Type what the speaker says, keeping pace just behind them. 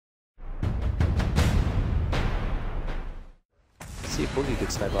see if Boogie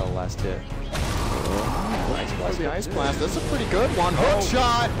could snipe out the last hit. The Ice Blast, that's a pretty good one. Hook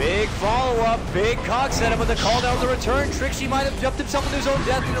shot! Big follow-up, big cog setup with the call down the return. Trixie might have jumped himself into his own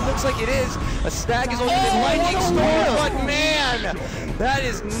death, and it looks like it is. A stag is only been lightning storm, but man, that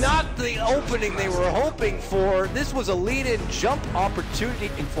is not the opening they were hoping for. This was a lead-in jump opportunity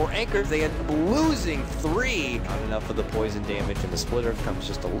for Anchor. They end up losing 3. Not enough of the poison damage, and the splitter comes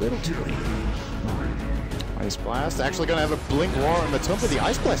just a little too late. Ice Blast actually going to have a blink roar on Matumba. The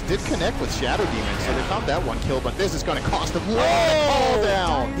Ice Blast did connect with Shadow Demon, so they found that one kill, but this is going to cost them all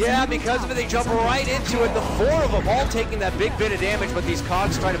down. Yeah, because of it, they jump right into it. The 4 of them all taking that big bit of damage, but these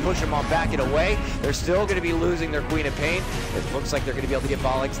cogs trying to push them on back and away. They're still going to be losing their Queen of Pain. It looks like they're going to be able to get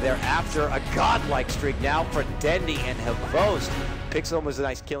Volix there after a godlike streak now for Dendy, and Havost. Pixel was a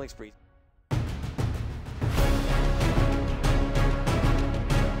nice killing spree.